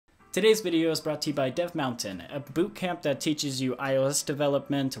Today's video is brought to you by DevMountain, a bootcamp that teaches you iOS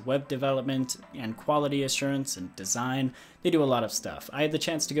development, web development, and quality assurance and design. They do a lot of stuff. I had the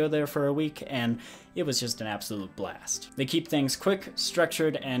chance to go there for a week, and it was just an absolute blast. They keep things quick,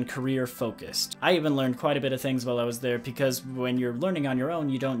 structured, and career-focused. I even learned quite a bit of things while I was there because when you're learning on your own,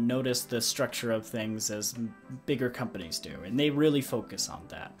 you don't notice the structure of things as bigger companies do, and they really focus on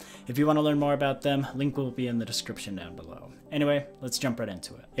that. If you want to learn more about them, link will be in the description down below. Anyway, let's jump right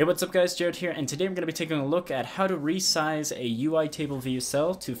into it. Hey, what's up guys, Jared here, and today we're going to be taking a look at how to resize a UITableView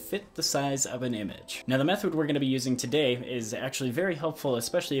cell to fit the size of an image. Now the method we're going to be using today is actually very helpful,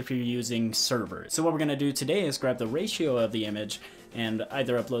 especially if you're using servers. So what we're going to do today is grab the ratio of the image and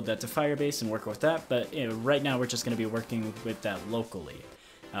either upload that to Firebase and work with that, but right now we're just going to be working with that locally.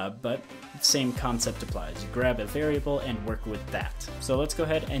 But same concept applies. You grab a variable and work with that. So let's go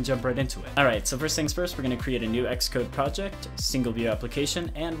ahead and jump right into it. Alright, so first things first, we're going to create a new Xcode project, single view application,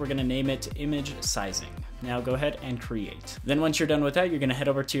 and we're going to name it Image Sizing. Now go ahead and create. Then once you're done with that, you're going to head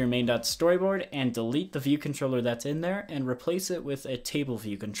over to your main.storyboard and delete the view controller that's in there and replace it with a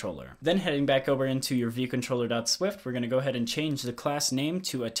TableView controller. Then heading back over into your viewcontroller.swift, we're going to go ahead and change the class name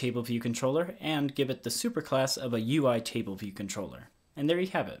to a TableView controller and give it the superclass of a UITableView controller. And there you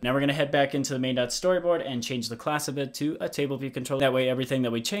have it. Now we're going to head back into the main.storyboard and change the class of it to a TableView controller. That way everything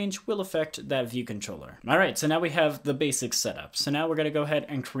that we change will affect that view controller. Alright, so now we have the basics set up. So now we're going to go ahead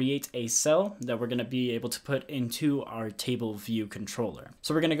and create a cell that we're going to be able to put into our TableView controller.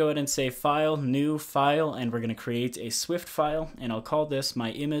 So we're going to go ahead and say File, New File, and we're going to create a Swift file, and I'll call this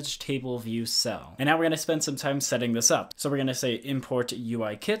my Image TableView cell. And now we're going to spend some time setting this up. So we're going to say Import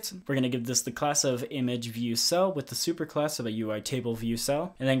UIKit. We're going to give this the class of Image View Cell with the superclass of a UITableView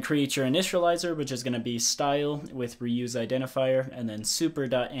cell, and then create your initializer, which is going to be style with reuse identifier, and then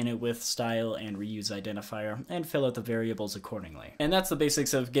super.init with style and reuse identifier, and fill out the variables accordingly. And that's the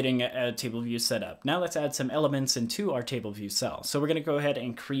basics of getting a table view set up. Now let's add some elements into our table view cell. So we're going to go ahead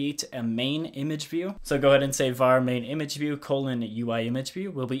and create a main image view. So go ahead and say var main image view colon UI image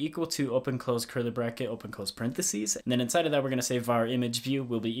view will be equal to open close curly bracket open close parentheses, and then inside of that we're going to say var image view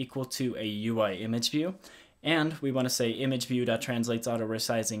will be equal to a UI image view. And we want to say image view.translates auto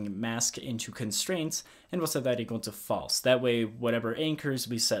resizing mask into constraints, and we'll set that equal to false. That way, whatever anchors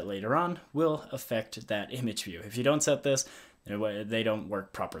we set later on will affect that image view. If you don't set this, they don't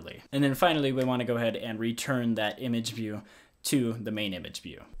work properly. And then finally, we want to go ahead and return that image view to the main image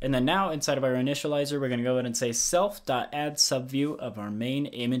view. And then now inside of our initializer, we're going to go ahead and say self.add subview of our main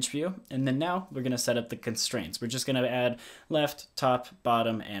image view. And then now we're going to set up the constraints. We're just going to add left, top,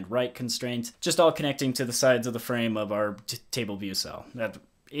 bottom, and right constraints, just all connecting to the sides of the frame of our table view cell. That's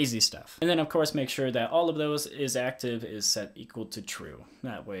easy stuff. And then of course, make sure that all of those is active is set equal to true.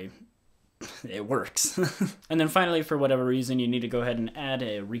 That way it works. And then finally, for whatever reason, you need to go ahead and add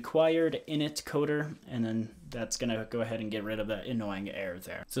a required init coder, and then that's going to go ahead and get rid of that annoying error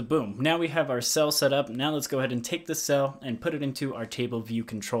there. So boom, now we have our cell set up. Now let's go ahead and take this cell and put it into our table view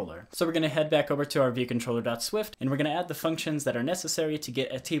controller. So we're going to head back over to our viewcontroller.swift, and we're going to add the functions that are necessary to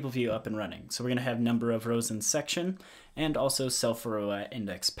get a table view up and running. So we're going to have number of rows in section, and also cell for row at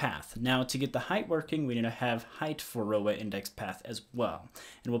index path. Now to get the height working, we need to have height for row at index path as well.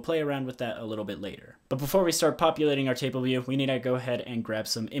 And we'll play around with that a little bit later. But before we start populating our table view, we need to go ahead and grab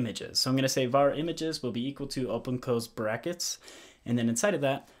some images. So I'm going to say var images will be equal to open close brackets, and then inside of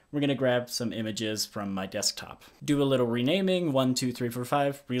that we're going to grab some images from my desktop. Do a little renaming, 1 2 3 4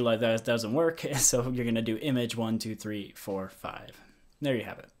 5. Realize that doesn't work, so you're going to do image 1 2 3 4 5. There you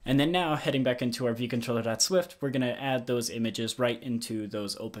have it. And then now heading back into our viewcontroller.swift, we're going to add those images right into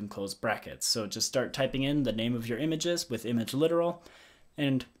those open close brackets. So just start typing in the name of your images with image literal,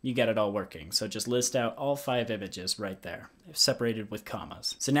 and you get it all working. So just list out all 5 images right there, separated with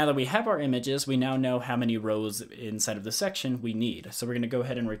commas. So now that we have our images, we now know how many rows inside of the section we need. So we're going to go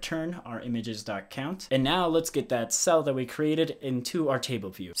ahead and return our images.count. And now let's get that cell that we created into our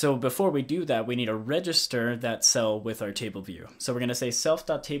table view. So before we do that, we need to register that cell with our table view. So we're going to say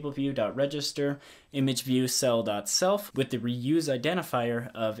self.tableview.register image view cell.self with the reuse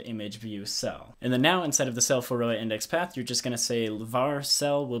identifier of image view cell. And then now inside of the cell for row at index path, you're just going to say var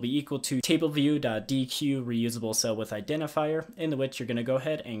cell will be equal to tableview.dequeue reusable cell with identifier, in which you're going to go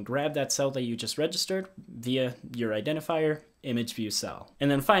ahead and grab that cell that you just registered via your identifier image view cell. And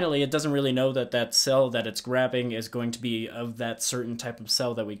then finally, it doesn't really know that that cell that it's grabbing is going to be of that certain type of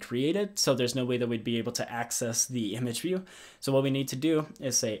cell that we created, so there's no way that we'd be able to access the image view. So what we need to do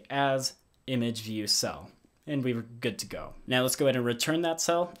is say as image view cell, and we were good to go. Now let's go ahead and return that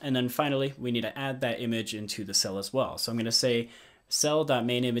cell, and then finally we need to add that image into the cell as well. So I'm going to say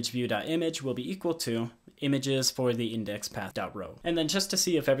cell.mainImageView.image will be equal to images for the index path.row. And then just to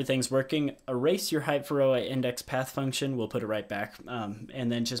see if everything's working, erase your height for row at index path function. We'll put it right back.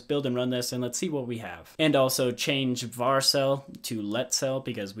 And then just build and run this and let's see what we have. And also change var cell to let cell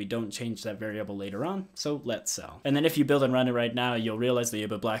because we don't change that variable later on. So let cell. And then if you build and run it right now, you'll realize that you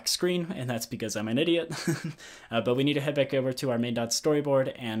have a black screen, and that's because I'm an idiot. But we need to head back over to our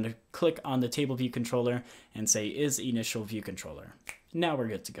main.storyboard and click on the TableView controller and say is initial view controller. Now we're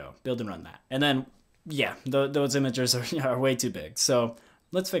good to go. Build and run that. And then, yeah, those images are way too big. So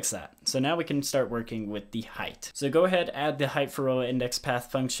let's fix that. So now we can start working with the height. So go ahead, add the height for row index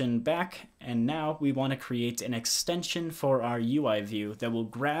path function back. And now we want to create an extension for our UI view that will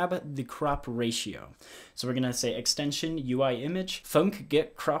grab the crop ratio. So we're going to say extension UI image, func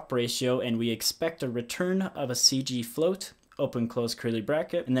get crop ratio, and we expect a return of a CG float, open close curly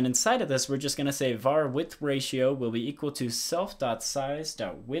bracket. And then inside of this, we're just going to say var width ratio will be equal to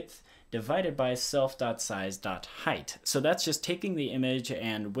self.size.width divided by self.size.height. So that's just taking the image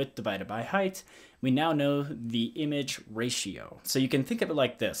and width divided by height. We now know the image ratio. So you can think of it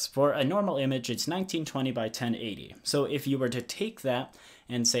like this. For a normal image, it's 1920 by 1080. So if you were to take that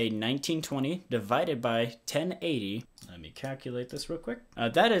and say 1920 divided by 1080, let me calculate this real quick.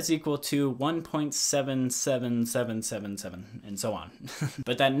 That is equal to 1.77777 and so on.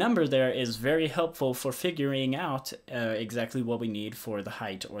 But that number there is very helpful for figuring out exactly what we need for the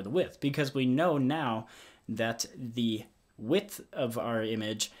height or the width, because we know now that the width of our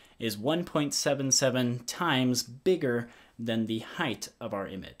image is 1.77 times bigger than the height of our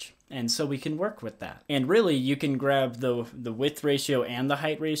image. And so we can work with that. And really, you can grab the width ratio and the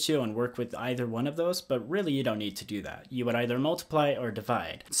height ratio and work with either one of those, but really you don't need to do that. You would either multiply or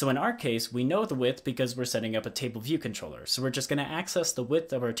divide. So in our case, we know the width because we're setting up a TableView controller. So we're just going to access the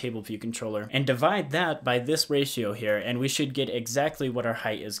width of our TableView controller and divide that by this ratio here, and we should get exactly what our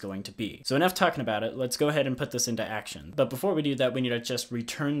height is going to be. So enough talking about it, let's go ahead and put this into action. But before we do that, we need to just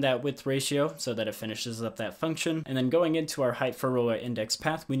return that width ratio so that it finishes up that function. And then going into our height for row index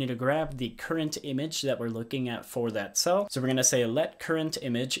path, we need to grab the current image that we're looking at for that cell. So we're going to say let current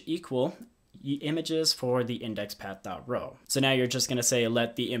image equal images for the index path.row. So now you're just going to say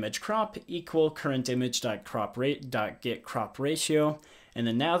let the image crop equal current image.get crop ratio. And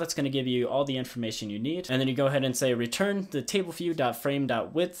then now that's going to give you all the information you need. And then you go ahead and say return the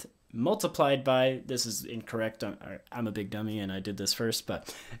TableView.frame.width multiplied by, this is incorrect, I'm a big dummy and I did this first,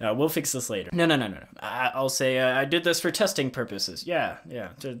 but we'll fix this later. No. I'll say I did this for testing purposes. Yeah,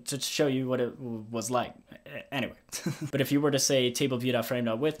 to show you what it was like. Anyway, but if you were to say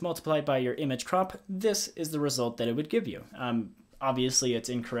TableView.frame.width multiplied by your image crop, this is the result that it would give you. Obviously it's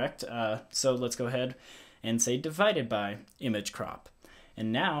incorrect, so let's go ahead and say divided by image crop.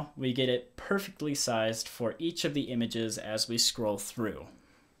 And now we get it perfectly sized for each of the images as we scroll through.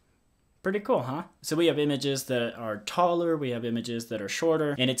 Pretty cool, huh? So we have images that are taller, we have images that are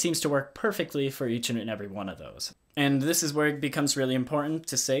shorter, and it seems to work perfectly for each and every one of those. And this is where it becomes really important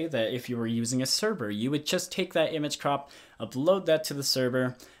to say that if you were using a server, you would just take that image crop, upload that to the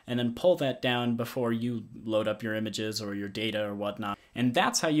server, and then pull that down before you load up your images or your data or whatnot. And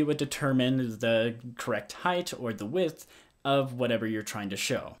that's how you would determine the correct height or the width of whatever you're trying to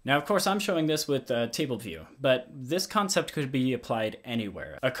show. Now, of course, I'm showing this with TableView, but this concept could be applied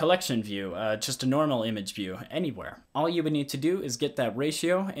anywhere. A collection view, just a normal image view, anywhere. All you would need to do is get that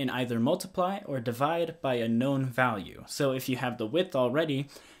ratio and either multiply or divide by a known value. So if you have the width already,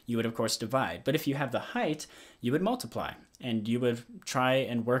 you would of course divide. But if you have the height, you would multiply. And you would try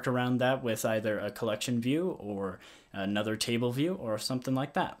and work around that with either a collection view or another table view or something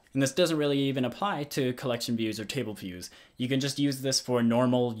like that. And this doesn't really even apply to collection views or table views. You can just use this for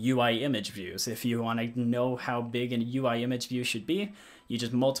normal UI image views. If you want to know how big an UI image view should be, you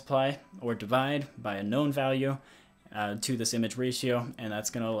just multiply or divide by a known value to this image ratio, and that's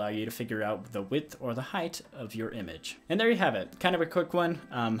going to allow you to figure out the width or the height of your image. And there you have it. Kind of a quick one.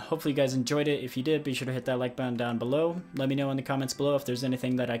 Hopefully you guys enjoyed it. If you did, be sure to hit that like button down below. Let me know in the comments below if there's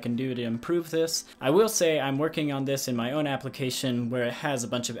anything that I can do to improve this. I will say I'm working on this in my own application where it has a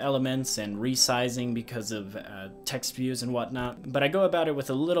bunch of elements and resizing because of text views and whatnot, but I go about it with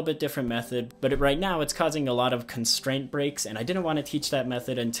a little bit different method. But right now it's causing a lot of constraint breaks, and I didn't want to teach that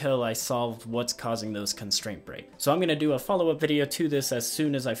method until I solved what's causing those constraint breaks. So I'm going to do a follow-up video to this as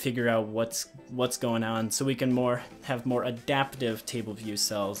soon as I figure out what's going on, so we can have more adaptive table view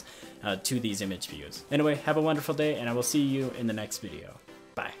cells to these image views. Anyway, have a wonderful day, and I will see you in the next video.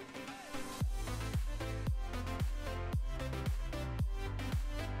 Bye.